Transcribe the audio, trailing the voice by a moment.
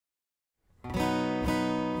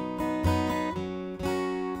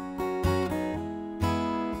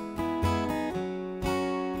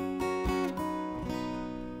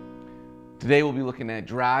Today we'll be looking at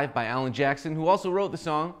Drive by Alan Jackson, who also wrote the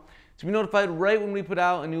song. To be notified right when we put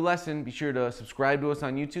out a new lesson, be sure to subscribe to us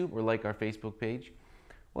on YouTube or like our Facebook page.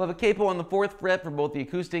 We'll have a capo on the 4th fret for both the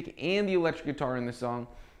acoustic and the electric guitar in this song.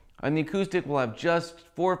 On the acoustic, we'll have just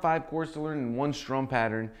 4 or 5 chords to learn and 1 strum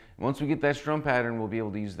pattern. And once we get that strum pattern, we'll be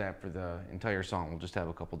able to use that for the entire song. We'll just have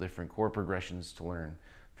a couple different chord progressions to learn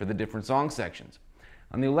for the different song sections.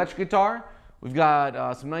 On the electric guitar, we've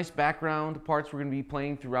got some nice background parts we're going to be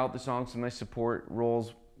playing throughout the song, some nice support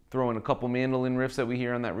rolls, throw in a couple mandolin riffs that we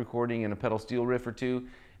hear on that recording and a pedal steel riff or two.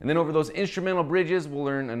 And then over those instrumental bridges, we'll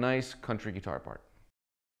learn a nice country guitar part.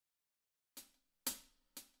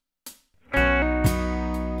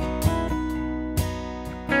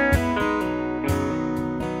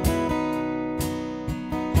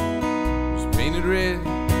 Painted red,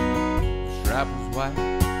 the stripe was white, it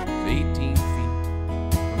was 18 feet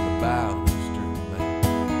from the bow of the stirring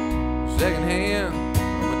light. Second hand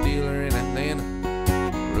from a dealer in Atlanta,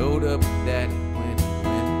 rode up with Daddy when he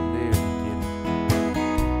went there to get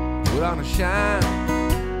it. Put on a shine,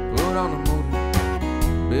 put on a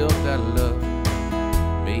motor, built out of love,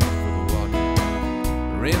 made for the water.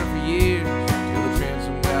 Ran her for years till the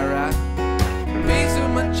transom got right. The piece of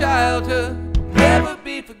my childhood will never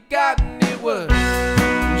be forgotten. It was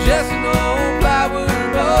just an old plywood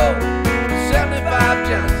boat, 75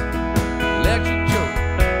 Johnson, electric choke.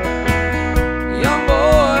 A young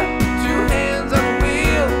boy, 2 hands on the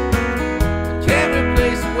wheel. I can't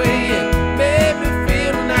replace the way it made me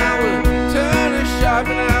feel. And I would turn it sharp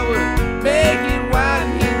and I would make it wide.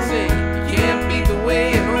 And he'd say, you can't beat the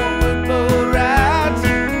way an old wood boat rides.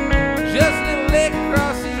 Just a little lake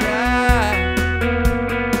across the eye.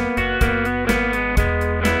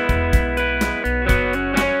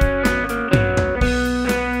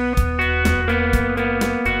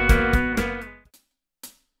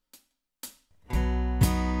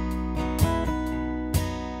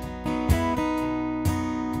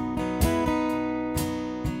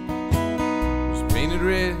 Painted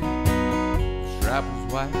red, the stripe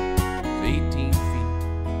was white, it was 18 feet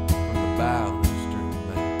from the bow of the stirring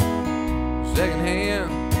light. Second hand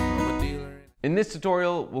from a dealer. In this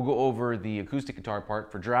tutorial, we'll go over the acoustic guitar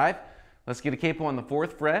part for Drive. Let's get a capo on the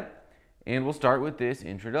 4th fret, and we'll start with this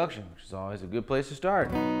introduction, which is always a good place to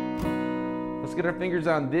start. Let's get our fingers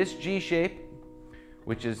on this G shape,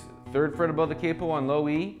 which is 3rd fret above the capo on low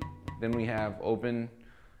E. Then we have open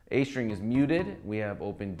A string is muted. We have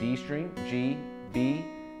open D string, G, B,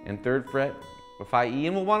 and 3rd fret with high E.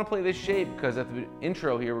 And we'll want to play this shape because at the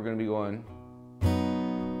intro here we're going to be going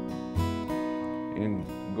and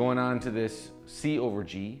going on to this C over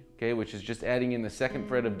G, okay, which is just adding in the 2nd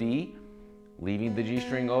fret of D, leaving the G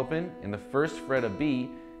string open, and the 1st fret of B,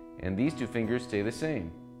 and these 2 fingers stay the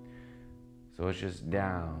same. So it's just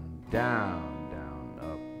down, down, down,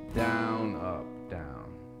 up, down, up,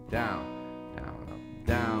 down, down, down, up,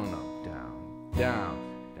 down, up, down, down.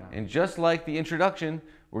 And just like the introduction,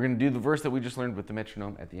 we're going to do the verse that we just learned with the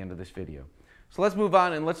metronome at the end of this video. So let's move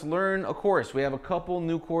on and let's learn a chorus. We have a couple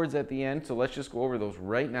new chords at the end, so let's just go over those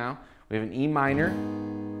right now. We have an E minor,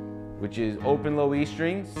 which is open low E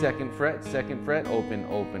string, 2nd fret, open,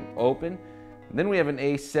 open, open. And then we have an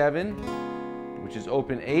A7, which is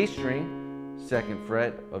open A string, 2nd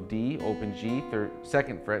fret of D, open G,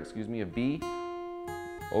 2nd fret, of B,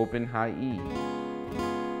 open high E.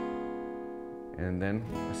 And then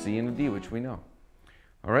a C and a D, which we know.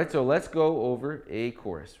 All right, so let's go over a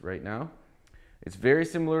chorus right now. It's very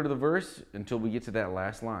similar to the verse until we get to that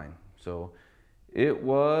last line. So it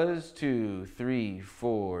was 2, 3,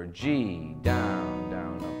 4, G, down,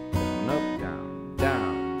 down, up, down, up, down,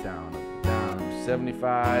 down, down, up, down,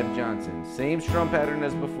 75 Johnson. Same strum pattern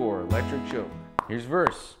as before, electric choke. Here's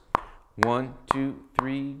verse. 1, 2,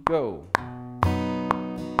 3, go.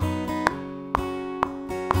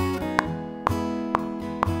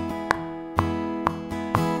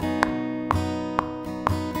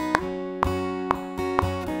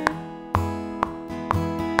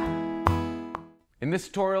 In this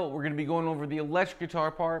tutorial, we're going to be going over the electric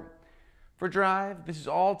guitar part for Drive. This is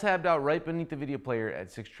all tabbed out right beneath the video player at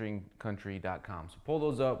sixstringcountry.com. So pull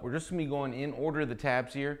those up. We're just going to be going in order of the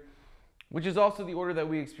tabs here, which is also the order that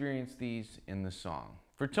we experience these in the song.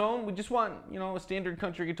 For tone, we just want, a standard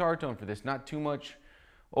country guitar tone for this. Not too much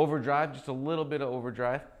overdrive, just a little bit of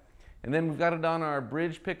overdrive. And then we've got it on our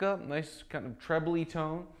bridge pickup, nice kind of trebly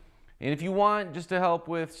tone. And if you want, just to help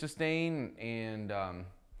with sustain and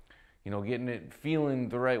getting it feeling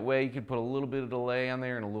the right way, you could put a little bit of delay on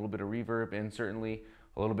there and a little bit of reverb and certainly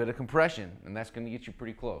a little bit of compression, and that's going to get you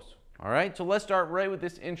pretty close. All right, so let's start right with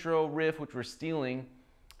this intro riff, which we're stealing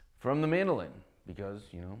from the mandolin because,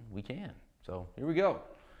 we can. So here we go.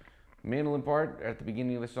 Mandolin part at the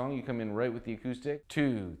beginning of the song, you come in right with the acoustic.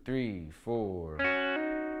 2, 3, 4.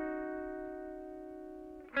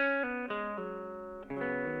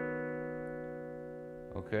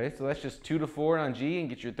 Okay, so that's just 2 to 4 on G, and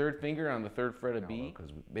get your third finger on the 3rd fret of B,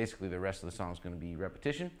 because basically the rest of the song is going to be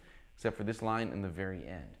repetition, except for this line in the very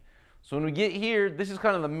end. So when we get here, this is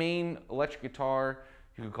kind of the main electric guitar,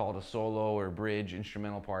 you could call it a solo or bridge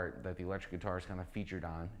instrumental part that the electric guitar is kind of featured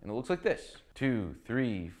on. And it looks like this. 2,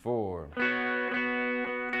 3, 4.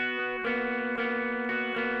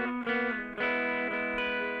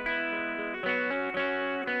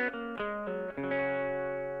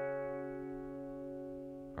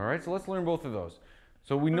 All right, so let's learn both of those.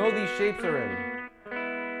 So we know these shapes already,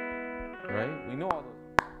 right? We know all those.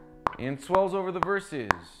 And swells over the verses.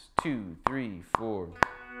 2, 3, 4.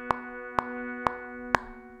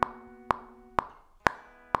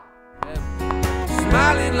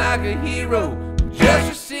 Smiling like a hero, just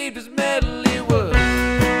received his medal. It was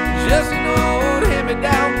just an old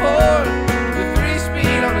hand-me-down pour.